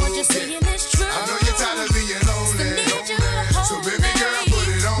you. But what you're saying is true. I know you're tired of being lonely. I need you to hold so baby girl, put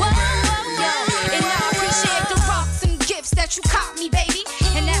it on. And I appreciate the rocks and gifts that you caught me, baby.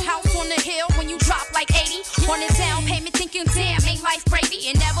 And that house on the hill when you drop like 80. On a down payment thinking, damn, ain't life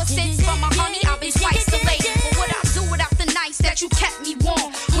gravy. And ever since from my honey, I've been twice the lady. But what I do without the nights that you kept me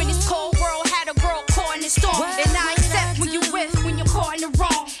warm. When this cold world had a girl caught in the storm. And I accept when you with, when you're caught in the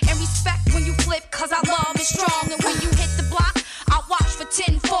wrong. And respect when you flip, cause our love is strong. And when you hit the block, I watch for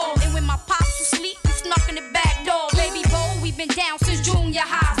tenfold. And when my pops was asleep, you snuck in the back door. Baby boy, we've been down since junior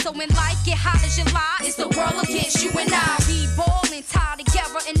high. So when life get hot as July, it's the world against you and I. We ballin', tied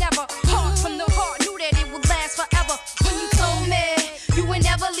together and never heart from the heart. Knew that it would last forever. When you told me you would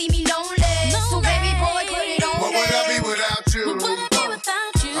never leave me lonely. So baby boy, put it on. What would I be without you? What would I be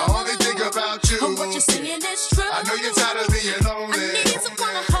without you? I only think about you. But what you're saying is true. I know you're tired of being lonely. I need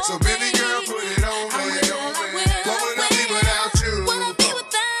someone to hold so baby girl, put it on. I will. What would I be without you? What would I be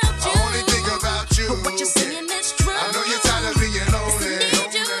without you? I only think about you. But what you're saying is true. I know you're tired of being lonely.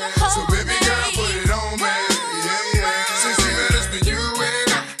 So baby girl, put it on, man. Yeah. Since we met, it's been you and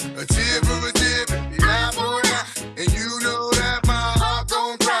I. A tear for a tear, baby, eye for an eye. And you know that my heart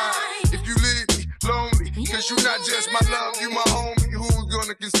gon' cry if you leave me lonely. Cause you not just my love, you my homie. Who's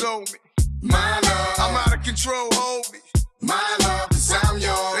gonna console me? My love, I'm out of control, hold me. My love, cause I'm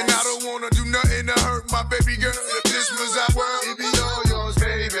yours. And I don't wanna do nothing to hurt my baby girl. If this was our world, it'd be all yours,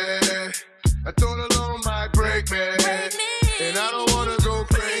 baby. I thought alone might break me. And I don't wanna go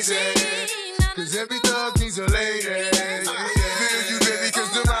crazy. Cause every thug needs a lady. Feel you, baby,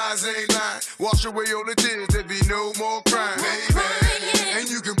 cause the eyes ain't lying. Wash away all the tears, there be no more crying, baby. And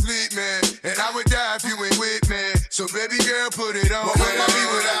you complete me. And I would die if you ain't with me. So baby girl, put it on. What would I be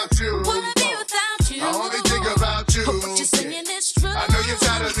without you? Would I be without you? I only think about you. But what you're saying is true. I know you're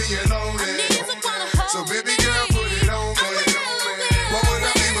tired of being lonely. I need someone to hold so baby girl, put it on. What would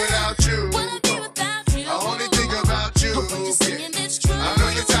I be without you? Would I be without you? I only think about you. But what you're saying is true. I know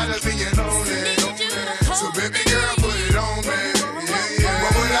you're tired of being lonely. So baby girl, put it on, man.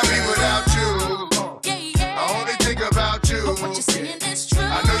 What would I be without you? I only think about you. But what you're saying is true.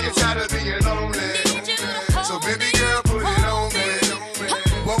 I know you're tired of being lonely. So baby girl, put it on, man.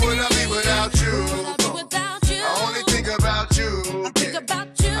 What would I be without you? I only think about you.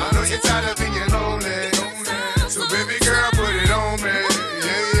 I know you're tired of being lonely. So baby girl, put it on, man.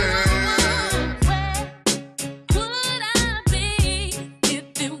 Would I be if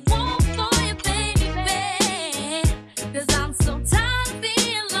it weren't for you, baby? Cause I'm so tired of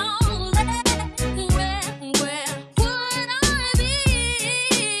being lonely. Where would I be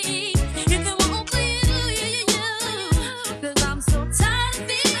if it weren't for you? Cause I'm so tired of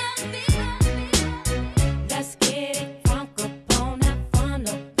being. Let's get it crunk up on that fun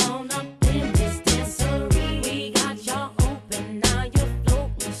up in this dancery. We got y'all open, now you're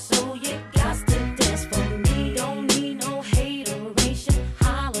floating, so you got to dance for me. Don't need no hateration,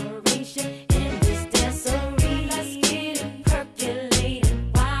 holleration in this dancery. Let's get it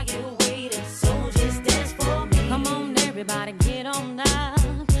percolated while you're waiting, so just dance for me. Come on, everybody, get on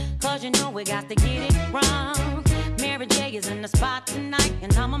down, cause you know we got to get it wrong. Mary J is in the spot tonight,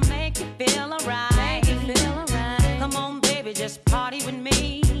 and I'ma make you feel alright. Come on, baby, just party with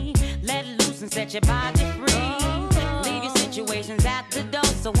me. Let loose and set your body free. Leave your situations at the door,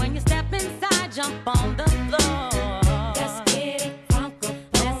 so when you step inside, jump on the floor. Let's get it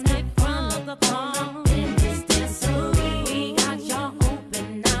crunk up on in this dancery. We got y'all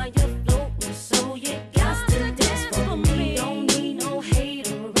open, now you're floating, so you got to dance for me. Don't need no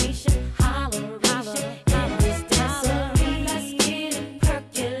hateration, holleration in this dancery. Let's get it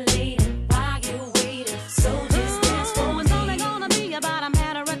percolated while you're waiting, so just dance for me. It's only gonna be about a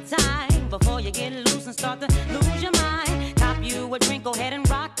matter of time before you get loose and start to lose your mind. Cop you a drink, go ahead and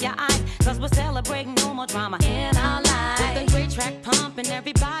rock your eyes, cause we're celebrating no more drama in our lives. With the great track pumping,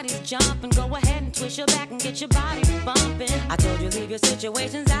 everybody's jumping. Go ahead and twist your back and get your body bumping. I told you leave your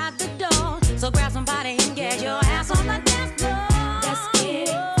situations at the door, so grab somebody and get your ass on the dance floor. Let's get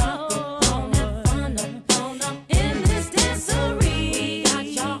it crunk up on in this dance.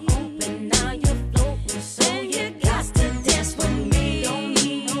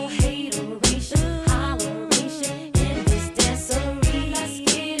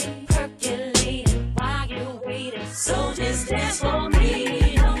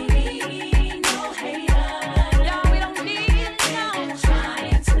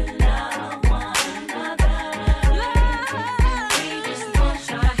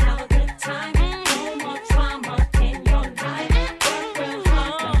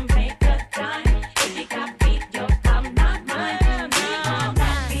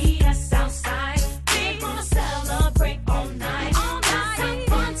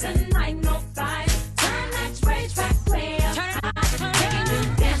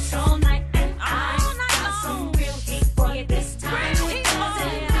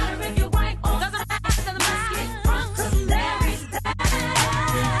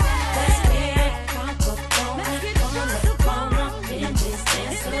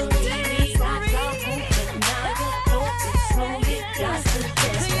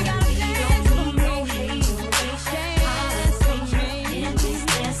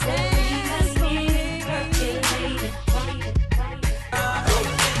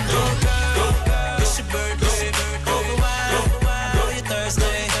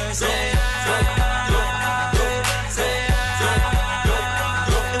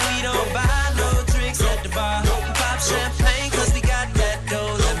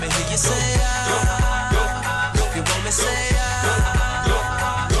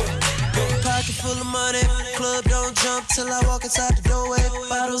 club, don't jump till I walk inside the doorway.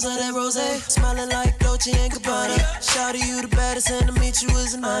 Bottles of that rosé, smelling like Dolce & Gabbana. Shout to you the baddest, and to meet you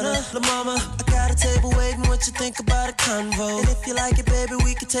is an honor. La mama, I got a table waiting, what you think about a convo? And if you like it, baby,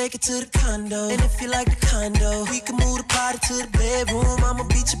 we can take it to the condo. And if you like the condo, we can move the party to the bedroom. I'ma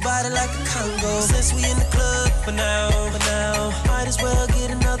beat your body like a Congo. Since we in the club for now, might as well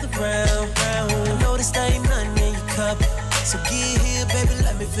get another round. I know this ain't nothing in your cup, so get here, baby,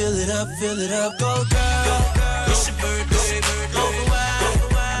 let me fill it up. Go girl, it's your birthday, over wide,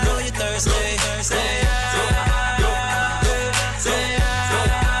 I know you're thirsty.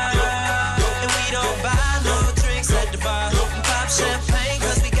 And we don't buy no drinks at the bar, and pop champagne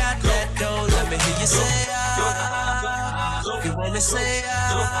cause we got that dough. Let me hear you say you wanna say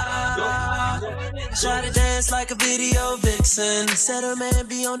try to dance like a video vixen. Said her man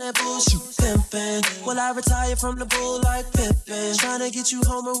be on that bullshit pimpin'. Will I retire from the bull like Pippin? Tryna get you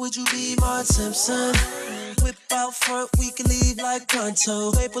home or would you be Mark Simpson? Whip out front, we can leave like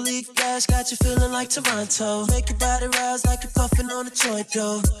pronto. Maple leaf flash got you feeling like Toronto. Make your body rise like you're puffin' on a joint,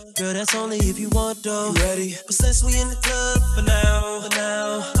 though. Girl, that's only if you want, though. You ready? But since we in the club for now,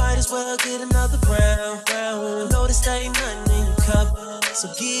 might as well get another round. I know this ain't nothing in your cup, so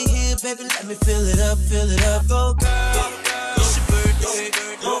get here, baby, let me fill it up. Go girl, it's your birthday,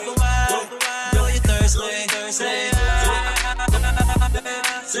 over wide, know you're thirsty.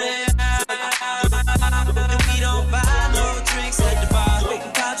 And we don't buy no drinks at the bar, we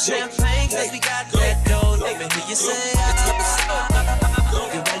can pop champagne cause we got that dough. Let me hear you say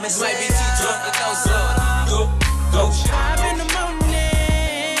you want me say might be too drunk to go slow. Go 5 in the morning,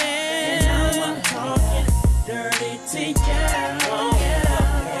 and I'm talking dirty to you.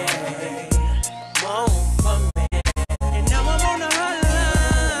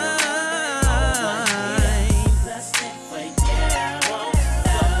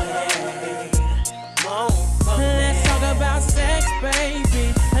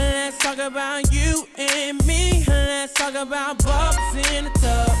 About you and me, let's talk about bubbles in the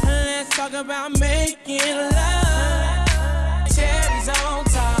tub, let's talk about making love. Cherries on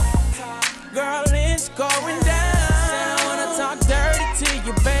top, girl, it's going down. Said I wanna talk dirty to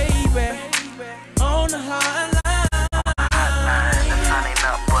you, baby, on the hotline. The sun ain't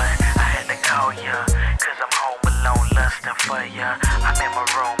up, but I had to call ya, cause I'm home alone, lusting for ya. I'm in my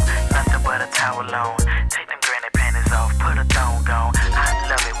room, nothing but a towel on. Take them granny panties off, put a thong on. I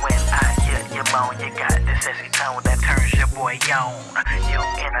love it when I hear you moan. You got this sexy tone that turns your boy on. You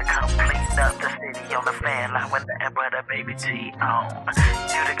in a complete other city on the fan line with nothing but a baby G on.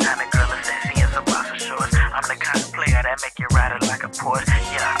 You the kind of girl that's sexy in some boxer shorts. I'm the kind of player that make you ride it like a Porsche.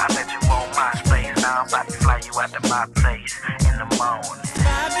 Yeah, I met you on my space. Now I'm about to fly you out to my place in the morning.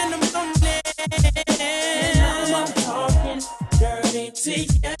 5 in the morning, and I'm talking dirty to you.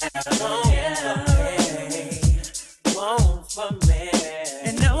 Won't for me.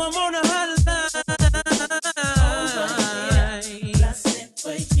 And now I'm on a hotline.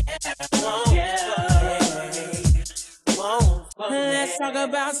 Let's talk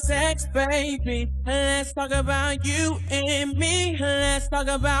about sex, baby. Let's talk about you and me. Let's talk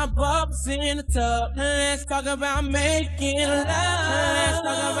about bubbles in the tub. Let's talk about making love. Let's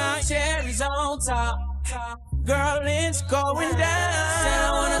talk about cherries on top. Girl, it's going down. Said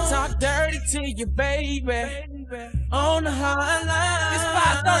I wanna talk dirty to you, baby, on the hotline. It's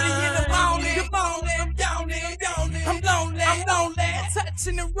 5:30 in the morning. Good morning. I'm yawning. I'm lonely.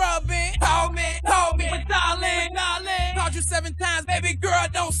 Touching and rubbing. Call me, but darling. Called you 7 times, baby girl,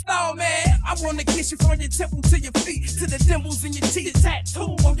 don't stall me. I wanna kiss you from your temple to your feet, to the dimples in your teeth,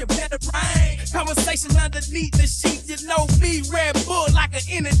 tattoo on your better brain. Conversation underneath the sheet, you know me, Red Bull like an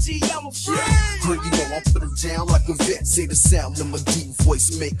energy, I'm a friend. Girl, you know I put it down like a vet. Say the sound of my deep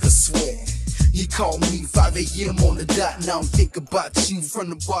voice make her sweat. You call me 5 a.m. on the dot. Now I'm thinking about you from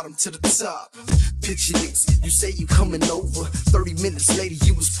the bottom to the top. Picture this, you say you coming over. 30 minutes later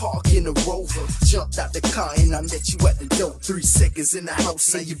you was parking a Rover. Jumped out the car and I met you at the door. 3 seconds in the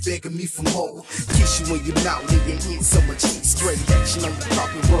house and you begging me for more. Kiss you in your mouth and your head so much heat. Straight action on the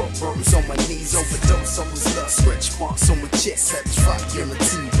popping rub. Burns on my knees, overdose on his love. Stretch marks on my chest, satisfied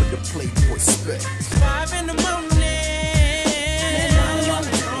guarantee with the Playboy spec. 5 in the morning, and I'm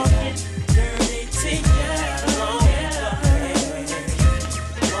talking dirty to you.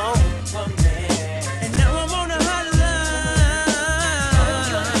 And now I'm on a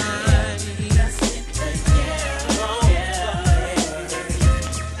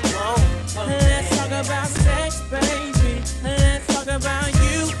let's talk about sex, baby. Let's talk about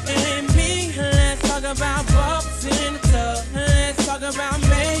you and me. Let's talk about bubbles in the tub. Let's talk about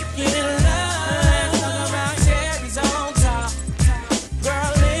making love. Let's talk about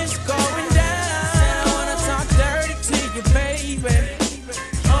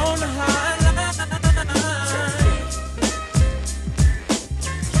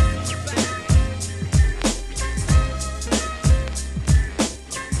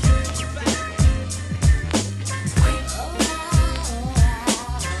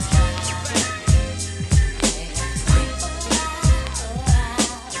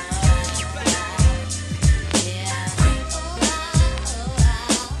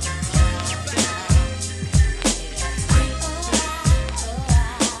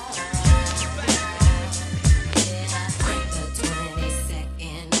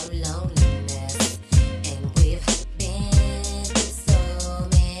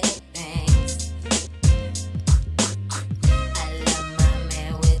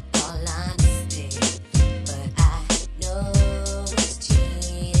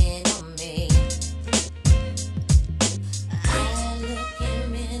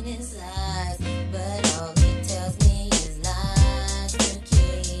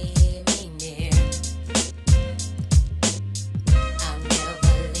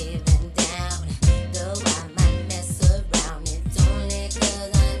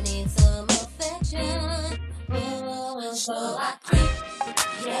So I creep,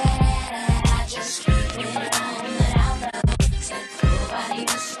 yeah, I just keep it on the down low. Said nobody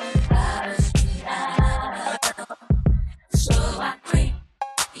else loves me now. So I creep,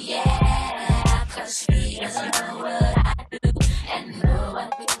 yeah, 'cause he doesn't know what I do, and know I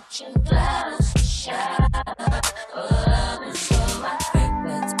put your clothes to show. Oh, so I creep.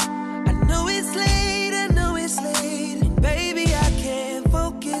 I know it's late, and baby I can't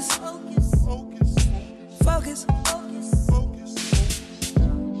focus.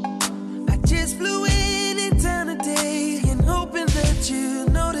 I just flew in town today and hoping that you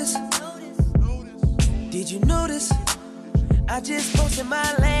notice. Did you notice? I just posted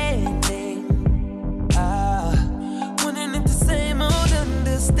my landing. Wondering if the same old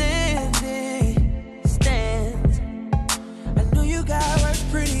understanding stands. I know you got work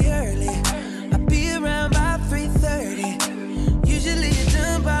pretty early. I'll be around by 3:30. Usually you're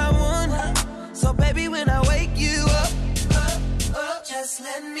done by 1. So baby, when I wake you up, just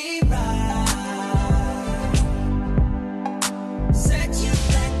let me ride.